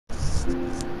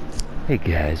Hey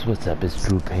guys, what's up? It's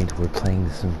Drew Paint. We're playing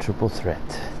some Triple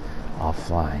Threat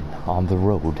offline on the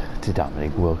road to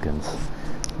Dominic Wilkens.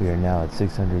 We are now at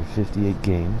 658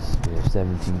 games. We have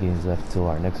 17 games left till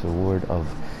our next reward of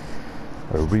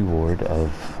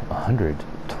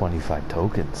 125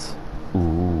 tokens.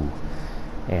 Ooh.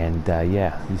 And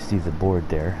yeah, you see the board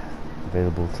there,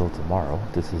 available till tomorrow.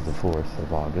 This is the 4th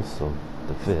of August, so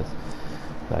the 5th.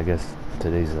 So I guess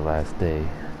today's the last day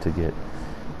to get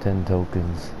 10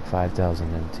 tokens,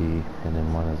 5,000 MT, and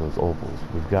then one of those ovals.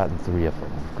 We've gotten 3 of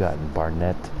them. We've gotten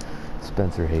Barnett,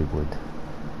 Spencer Haywood,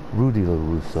 Rudy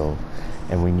LaRusso,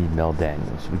 and we need Mel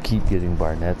Daniels. We keep getting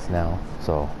Barnetts now,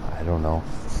 so I don't know.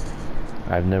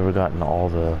 I've never gotten all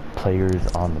the players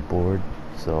on the board,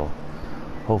 so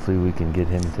hopefully we can get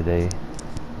him today,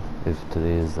 if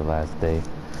today is the last day.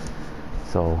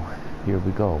 So here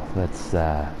we go. Let's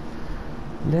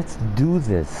do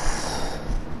this.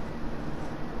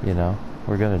 You know,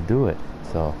 we're gonna do it,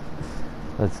 so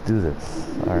let's do this.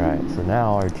 Alright, so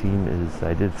now our team is,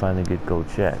 I did finally get Goat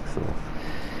Shaq, so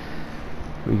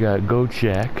we got Goat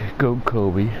Shaq, Goat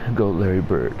Kobe, Goat Larry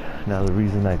Bird. Now the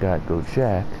reason I got Goat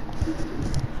Shaq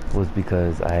was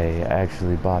because I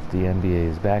actually bought the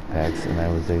NBA's backpacks and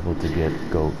I was able to get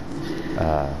Goat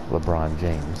LeBron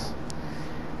James,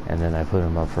 and then I put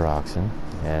him up for auction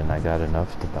and I got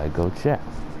enough to buy Goat Shaq.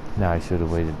 Now I should have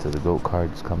waited till the GOAT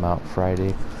cards come out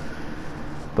Friday,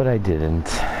 but I didn't.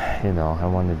 You know, I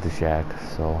wanted the Shaq,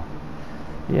 so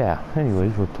yeah.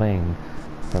 Anyways, we're playing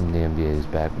from the NBA's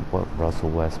back, Russell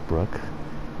Westbrook,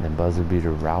 and then buzzer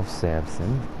beater Ralph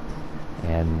Sampson,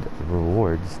 and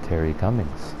rewards Terry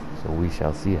Cummings. So we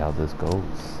shall see how this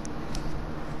goes.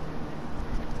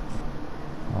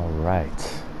 All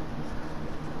right,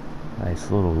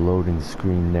 nice little loading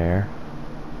screen there.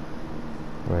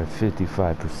 We're at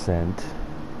 55%.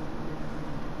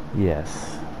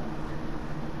 Yes.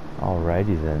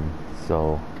 Alrighty then.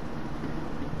 So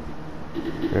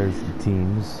there's the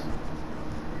teams.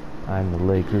 I'm the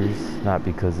Lakers, not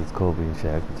because it's Kobe and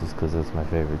Shaq, but just because that's my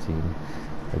favorite team,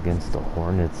 against the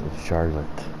Hornets of Charlotte.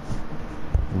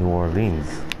 New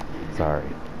Orleans. Sorry.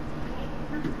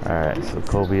 Alright, so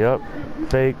Kobe up,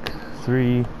 fake,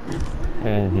 3,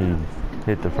 and he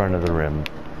hit the front of the rim.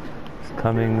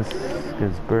 Cummings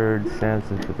gives Bird,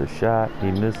 Sampson for the shot,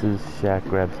 he misses, Shaq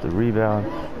grabs the rebound,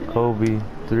 Kobe,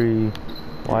 3,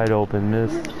 wide open,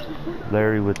 missed,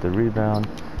 Larry with the rebound,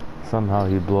 somehow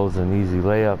he blows an easy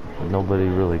layup, nobody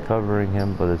really covering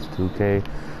him, but it's 2K,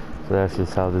 so that's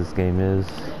just how this game is,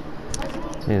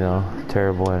 you know,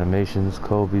 terrible animations.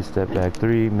 Kobe step back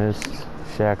 3, missed,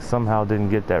 Shaq somehow didn't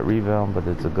get that rebound, but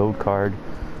it's a GOAT card,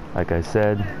 like I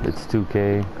said, it's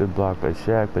 2K, good block by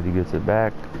Shaq, but he gets it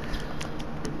back.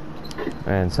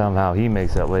 And somehow he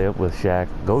makes that layup with Shaq,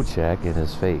 Goat Shaq, in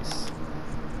his face.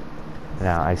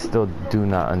 Now, I still do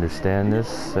not understand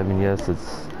this. I mean, yes,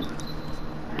 it's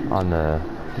on the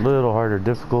little harder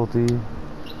difficulty,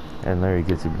 and Larry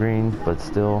gets a green, but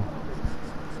still,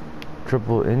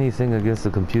 anything against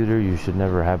the computer you should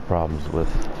never have problems with,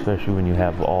 especially when you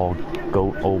have all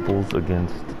GOAT opals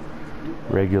against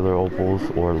regular opals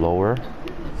or lower.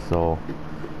 So,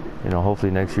 you know,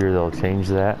 hopefully next year they'll change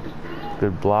that.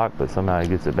 Good block, but somehow he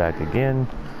gets it back again.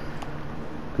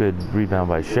 Good rebound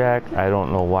by Shaq. I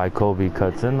don't know why Kobe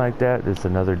cuts in like that. It's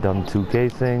another dumb 2K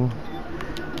thing.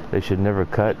 They should never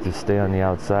cut, just stay on the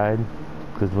outside,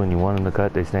 because when you want them to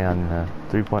cut, they stay on the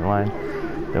 3-point line.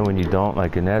 Then when you don't,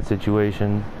 like in that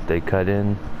situation, they cut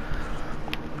in.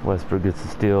 Westbrook gets the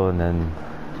steal, and then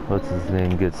what's his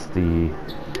name gets the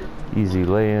easy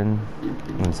lay-in,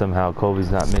 and somehow Kobe's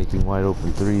not making wide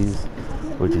open threes,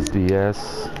 which is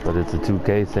BS, but it's a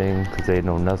 2K thing because they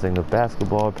know nothing of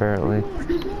basketball apparently.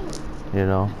 You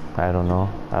know, I don't know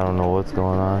what's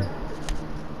going on.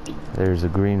 There's a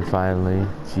green finally.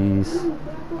 Jeez.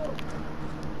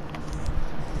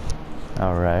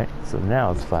 Alright, so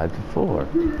now it's 5-4.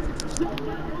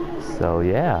 So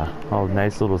yeah, oh,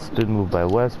 nice little spin move by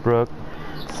Westbrook.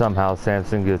 Somehow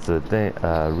Sampson gets a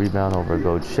rebound over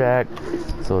Goat Shaq.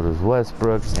 So does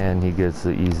Westbrook, and he gets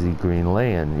the easy green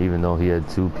lay-in, even though he had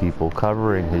 2 people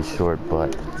covering his short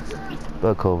butt.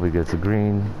 But Kobe gets a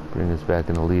green, bring us back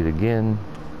in the lead again.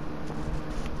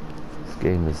 This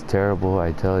game is terrible,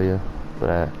 I tell you.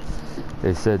 But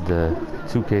they said the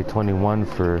 2K21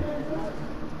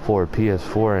 for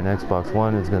PS4 and Xbox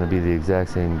One is going to be the exact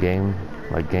same game,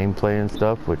 like gameplay and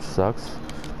stuff, which sucks.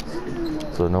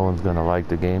 So no one's gonna like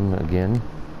the game again.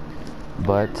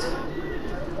 But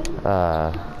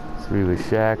 3 with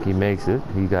Shaq, he makes it.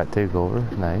 He got takeover,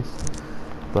 nice.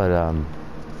 But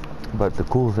the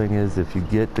cool thing is, if you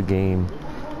get the game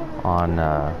on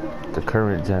the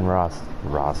current gen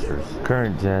rosters,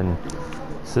 current gen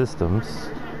systems,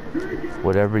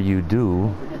 whatever you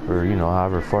do, or you know,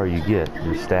 however far you get,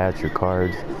 your stats, your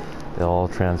cards, they'll all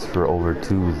transfer over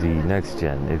to the next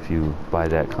gen if you buy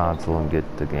that console and get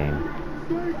the game,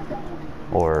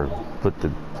 or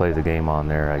play the game on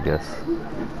there, I guess.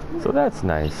 So that's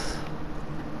nice.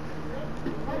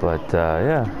 But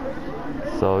yeah,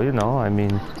 so you know, I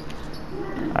mean,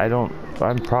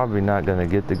 I'm probably not gonna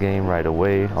get the game right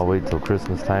away. I'll wait till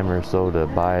Christmas time or so to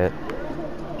buy it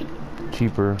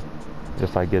cheaper,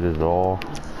 if I get it at all.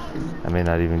 I may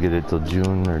not even get it till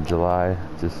June or July,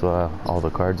 just so all the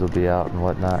cards will be out and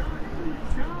whatnot.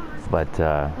 But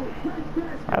I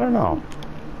don't know,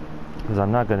 because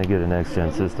I'm not going to get a next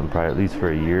gen system probably at least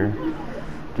for a year,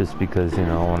 just because, you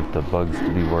know, I want the bugs to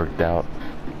be worked out.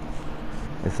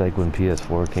 It's like when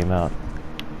PS4 came out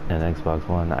and Xbox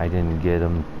One, I didn't get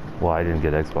them. Well, I didn't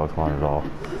get Xbox One at all.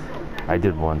 I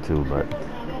did one too, but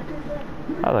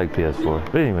I like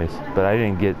PS4. But anyways, but I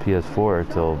didn't get PS4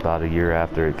 until about a year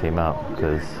after it came out,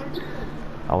 because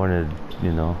I wanted,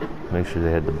 you know, make sure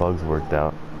they had the bugs worked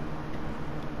out.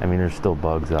 I mean, there's still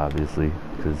bugs, obviously,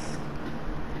 because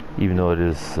even though it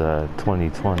is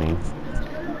 2020,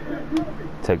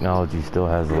 technology still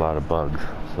has a lot of bugs.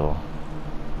 So,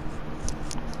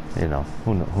 you know,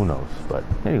 who knows? But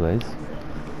anyways,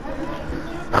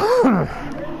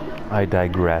 I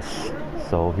digress.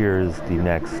 So here is the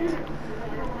next,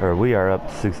 or we are up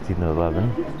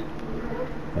 16-11.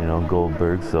 You know,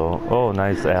 Goldberg. So, oh,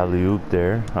 nice alley-oop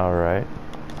there. All right.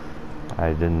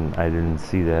 I didn't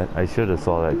see that. I should have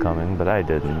saw that coming, but I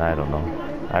didn't. I don't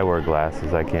know. I wear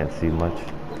glasses. I can't see much.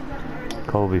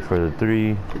 Kobe for the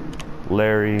 3.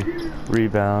 Larry,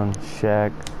 rebound.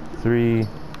 Shaq, 3.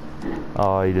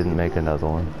 Oh, he didn't make another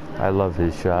one. I love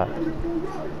his shot.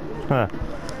 Huh.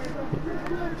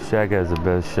 Shaq has the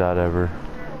best shot ever.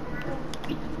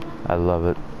 I love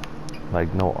it.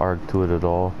 Like, no arc to it at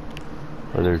all.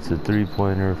 Whether it's a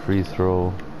 3-pointer, free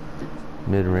throw,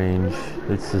 mid-range,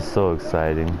 it's just so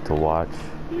exciting to watch.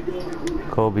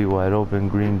 Kobe wide open,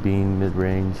 green bean,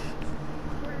 mid-range,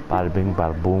 bada bing,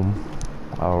 bada boom.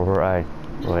 All right.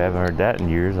 Well, I haven't heard that in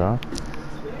years, huh?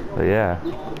 But yeah.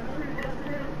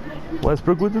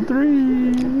 Westbrook with the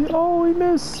 3. Oh, he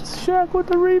missed. Shaq with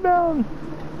the rebound.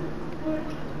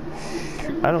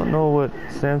 I don't know what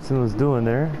Sampson was doing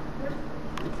there.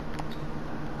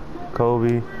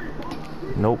 Kobe.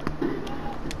 Nope.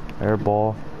 Air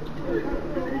ball.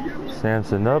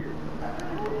 Sampson up.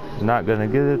 Not gonna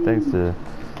get it thanks to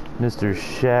Mr.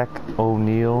 Shaq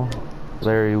O'Neal.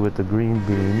 Larry with the green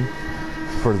bean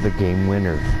for the game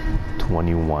winner.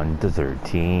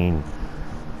 21-13.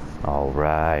 All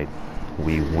right.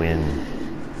 We win.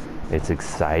 It's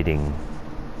exciting.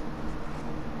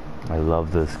 I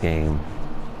love this game.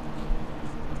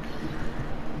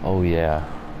 Oh yeah.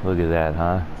 Look at that,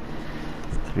 huh?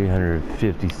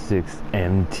 356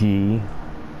 MT.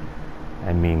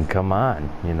 I mean, come on,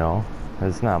 you know.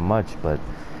 It's not much, but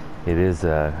it is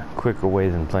a quicker way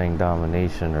than playing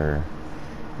domination or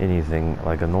anything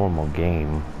like a normal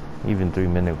game. Even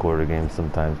 3-minute quarter games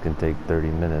sometimes can take 30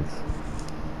 minutes.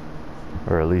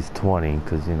 Or at least 20,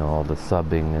 because, you know, all the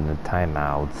subbing and the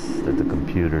timeouts that the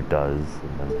computer does,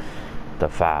 and the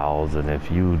fouls, and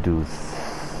if you do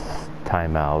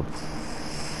timeouts.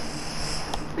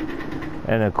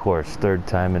 And of course, third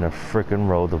time in a frickin'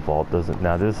 row, the vault doesn't.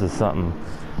 Now, this is something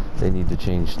they need to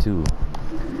change too.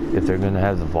 If they're gonna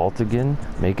have the vault again,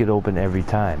 make it open every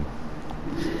time.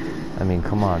 I mean,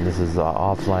 come on, this is an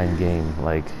offline game.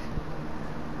 Like,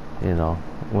 you know,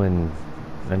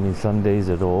 I mean, some days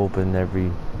it'll open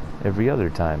every other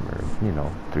time, or, you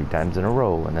know, 3 times in a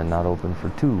row, and then not open for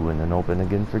 2, and then open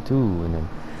again for 2, and then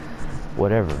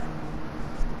whatever.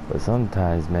 But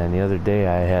sometimes, man, the other day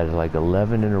I had like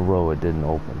 11 in a row it didn't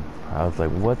open. I was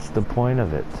like, what's the point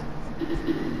of it?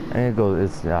 And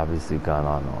it's obviously gone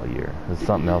on all year. It's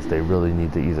something else they really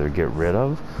need to either get rid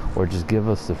of, or just give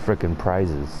us the frickin'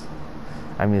 prizes.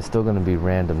 I mean, it's still going to be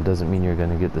random. Doesn't mean you're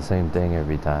going to get the same thing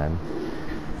every time.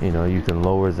 You know, you can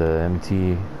lower the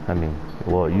MT. I mean,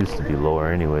 well, it used to be lower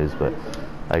anyways, but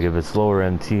like if it's lower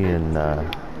MT and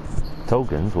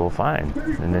tokens, well, fine.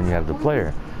 And then you have the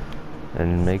player.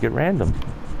 And make it random.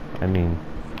 I mean,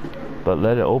 but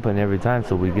let it open every time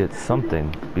so we get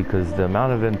something, because the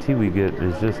amount of MT we get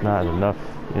is just not enough,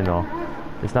 you know.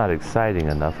 It's not exciting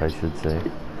enough, I should say.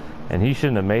 And he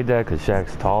shouldn't have made that, because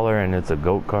Shaq's taller and it's a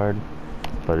GOAT card,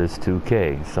 but it's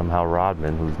 2K. Somehow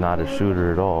Rodman, who's not a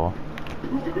shooter at all,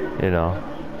 you know.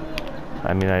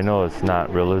 I mean, I know it's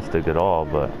not realistic at all,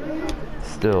 but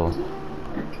still,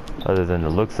 other than the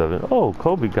looks of it. Oh,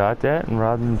 Kobe got that and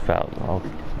Rodman fouled. Oh,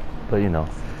 but, you know,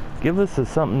 give us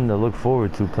something to look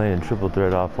forward to playing Triple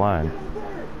Threat offline.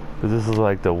 Because this is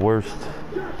like the worst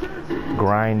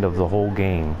grind of the whole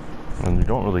game. And you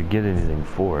don't really get anything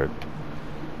for it.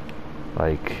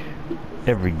 Like,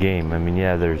 every game. I mean,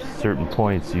 yeah, there's certain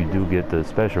points you do get the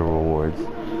special rewards.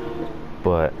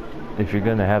 But if you're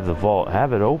going to have the vault,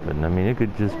 have it open. I mean, it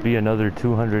could just be another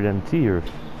 200 MT or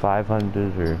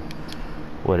 500 or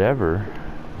whatever.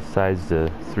 Besides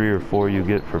the 3 or 4 you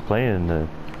get for playing the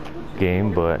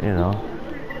game. But, you know,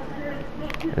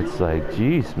 it's like,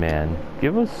 geez, man,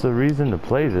 give us a reason to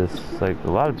play this. Like,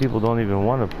 a lot of people don't even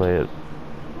want to play it,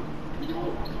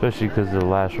 especially because the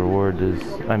last reward is,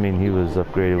 I mean, he was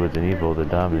upgraded with an Evo to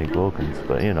Dominic Wilkens,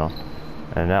 but you know,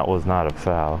 and that was not a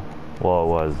foul. Well, it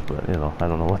was, but you know, I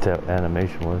don't know what that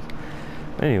animation was.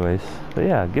 Anyways, but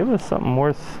yeah, give us something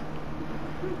worth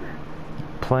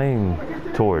playing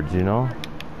towards, you know.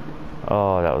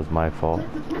 Oh, that was my fault.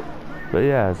 But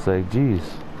yeah, it's like, geez.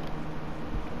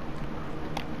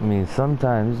 I mean,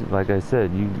 sometimes, like I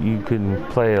said, you can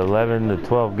play 11 to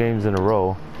 12 games in a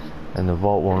row and the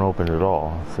vault won't open at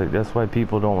all. It's like, that's why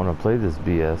people don't want to play this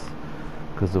BS,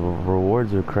 because the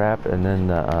rewards are crap, and then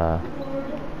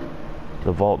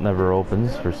the vault never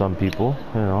opens for some people,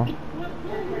 you know.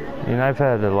 I mean, I've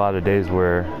had a lot of days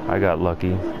where I got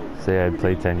lucky. Say I'd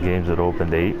play 10 games, it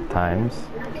opened 8 times,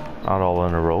 not all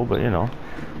in a row, but you know,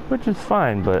 which is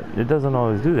fine, but it doesn't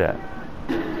always do that.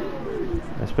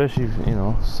 Especially, you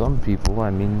know, some people,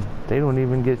 I mean, they don't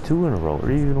even get 2 in a row,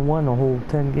 or even won a whole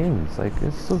 10 games. Like,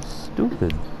 it's so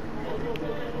stupid.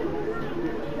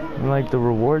 And like, the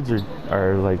rewards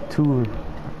are like few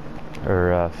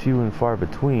and far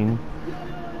between.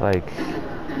 Like,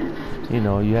 you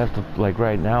know, you have to, like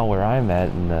right now where I'm at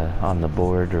on the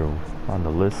board or on the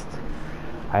list,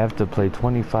 I have to play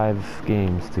 25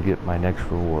 games to get my next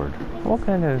reward. What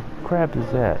kind of crap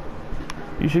is that?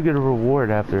 You should get a reward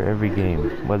after every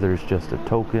game, whether it's just a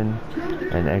token,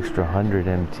 an extra 100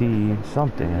 MT,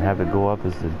 something, and have it go up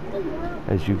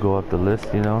as you go up the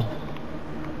list, you know.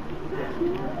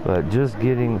 But just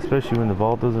getting, especially when the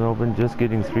vault doesn't open, just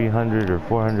getting 300 or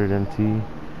 400 MT.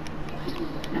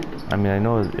 I mean, I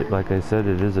know, like I said,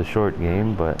 it is a short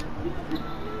game, but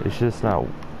it's just not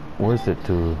worth it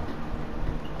to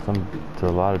a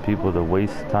lot of people to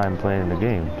waste time playing the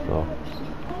game. So,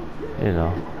 you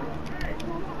know.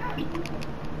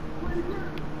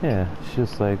 Yeah, it's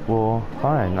just like, well,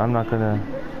 fine, I'm not gonna,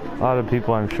 a lot of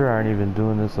people I'm sure aren't even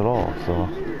doing this at all, so,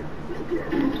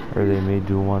 or they may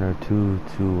do 1 or 2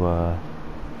 to,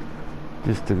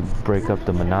 just to break up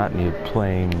the monotony of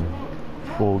playing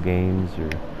full games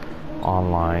or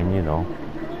online, you know,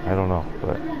 I don't know,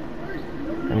 but,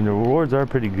 I mean, the rewards are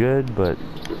pretty good, but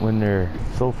when they're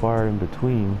so far in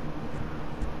between,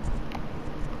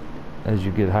 as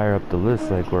you get higher up the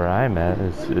list, like where I'm at,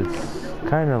 it's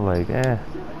kind of like,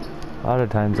 a lot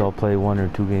of times I'll play 1 or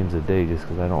 2 games a day just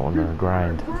because I don't want to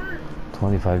grind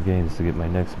 25 games to get my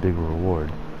next big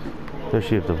reward.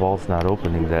 Especially if the vault's not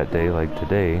opening that day, like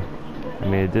today. I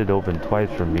mean, it did open twice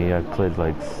for me. I've played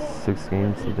like 6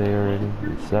 games today already,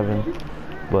 7.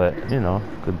 But, you know,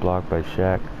 good block by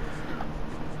Shaq.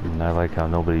 And I like how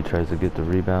nobody tries to get the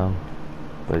rebound.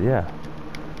 But yeah,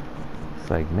 it's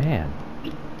like, man,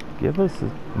 give us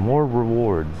more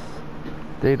rewards.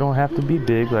 They don't have to be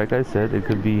big, like I said. It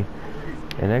could be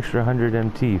an extra 100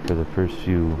 MT for the first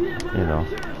few, you know,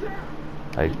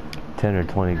 like 10 or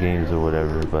 20 games or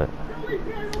whatever, but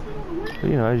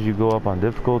you know, as you go up on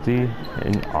difficulty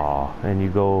and you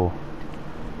go,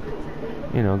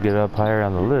 you know, get up higher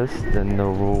on the list, then the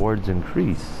rewards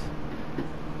increase.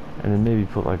 And then maybe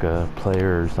put like a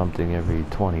player or something every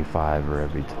 25 or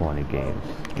every 20 games,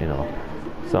 you know,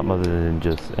 something other than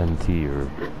just MT or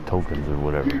tokens or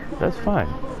whatever. That's fine.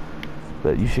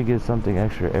 But you should get something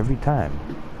extra every time.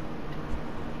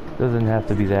 Doesn't have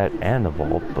to be that and the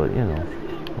vault, but you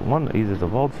know, either the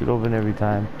vault should open every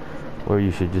time, or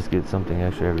you should just get something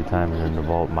extra every time, and then the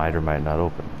vault might or might not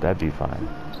open. That'd be fine.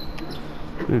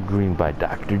 Good green by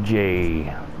Dr.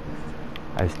 J.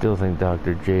 I still think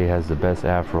Dr. J has the best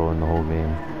afro in the whole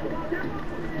game.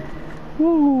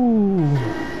 Woo!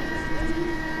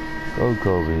 Go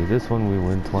Kobe. This one we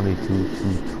win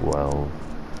 22-12.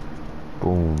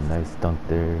 Boom, nice dunk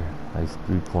there. Nice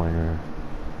 3-pointer.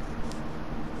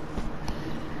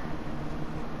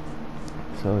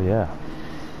 So yeah,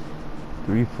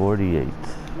 348.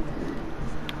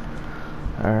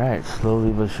 Alright,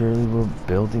 slowly but surely we're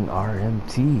building our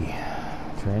MT.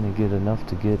 Trying to get enough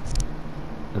to get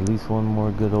at least one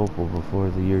more good opal before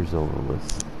the year's over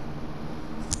with.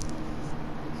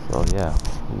 So yeah.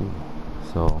 Ooh.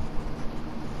 So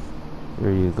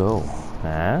there you go.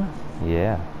 Huh?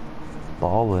 Yeah.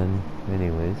 Ballin'.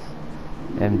 Anyways,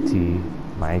 MT,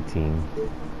 my team.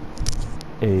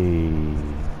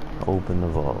 Open the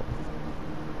vault.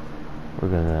 We're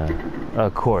gonna,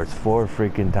 of course, 4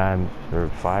 freaking times, or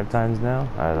 5 times now?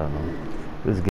 I don't know. This